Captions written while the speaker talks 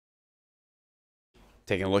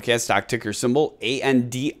Taking a look at stock ticker symbol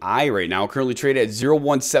ANDI right now, currently traded at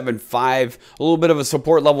 0175. A little bit of a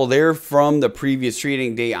support level there from the previous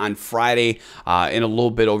trading day on Friday, and a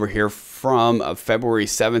little bit over here from February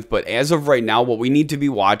 7th. But as of right now, what we need to be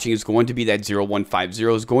watching is going to be that 0150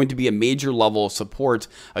 is going to be a major level of support.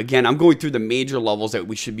 Again, I'm going through the major levels that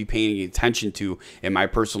we should be paying attention to, in my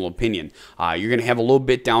personal opinion. You're going to have a little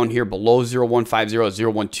bit down here below 0150,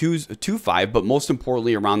 0125, but most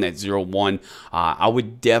importantly around that 01. I would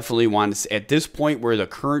definitely want to, at this point where the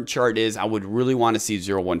current chart is, I would really want to see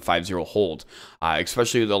 0150 hold,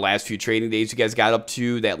 especially the last few trading days. You guys got up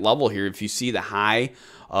to that level here. If you see the high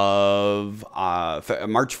of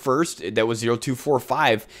March 1st, that was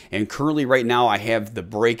 0245, and currently right now I have the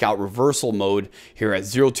breakout reversal mode here at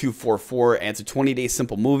 0244. It's a 20-day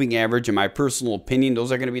simple moving average. In my personal opinion,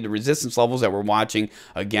 those are going to be the resistance levels that we're watching.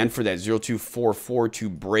 Again, for that 0244 to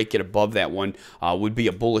break it above that one would be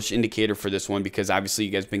a bullish indicator for this one, because obviously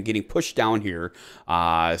you guys have been getting pushed down here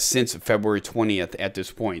since February 20th at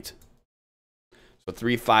this point. So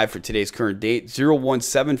 3.5 for today's current date,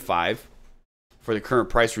 0175 for the current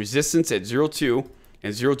price, resistance at 02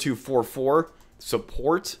 and 0244,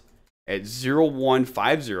 support at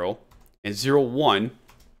 0150 and 01,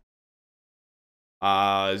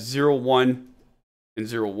 01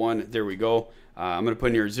 and 01. There we go. I'm going to put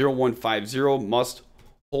in here 0150 must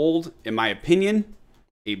hold, in my opinion.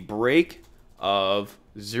 A break of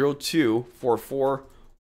 0244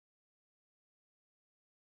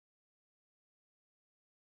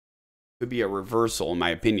 could be a reversal, in my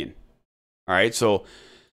opinion. All right, so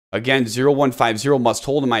again, 0150 must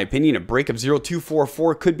hold, in my opinion. A break of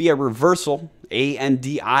 0244 could be a reversal.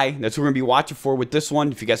 ANDI, that's what we're going to be watching for with this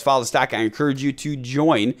one. If you guys follow the stock, I encourage you to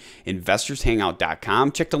join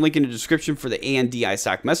investorshangout.com. Check the link in the description for the ANDI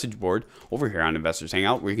stock message board over here on Investors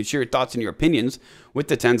Hangout, where you can share your thoughts and your opinions with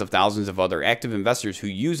the tens of thousands of other active investors who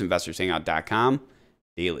use investorshangout.com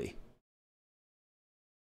daily.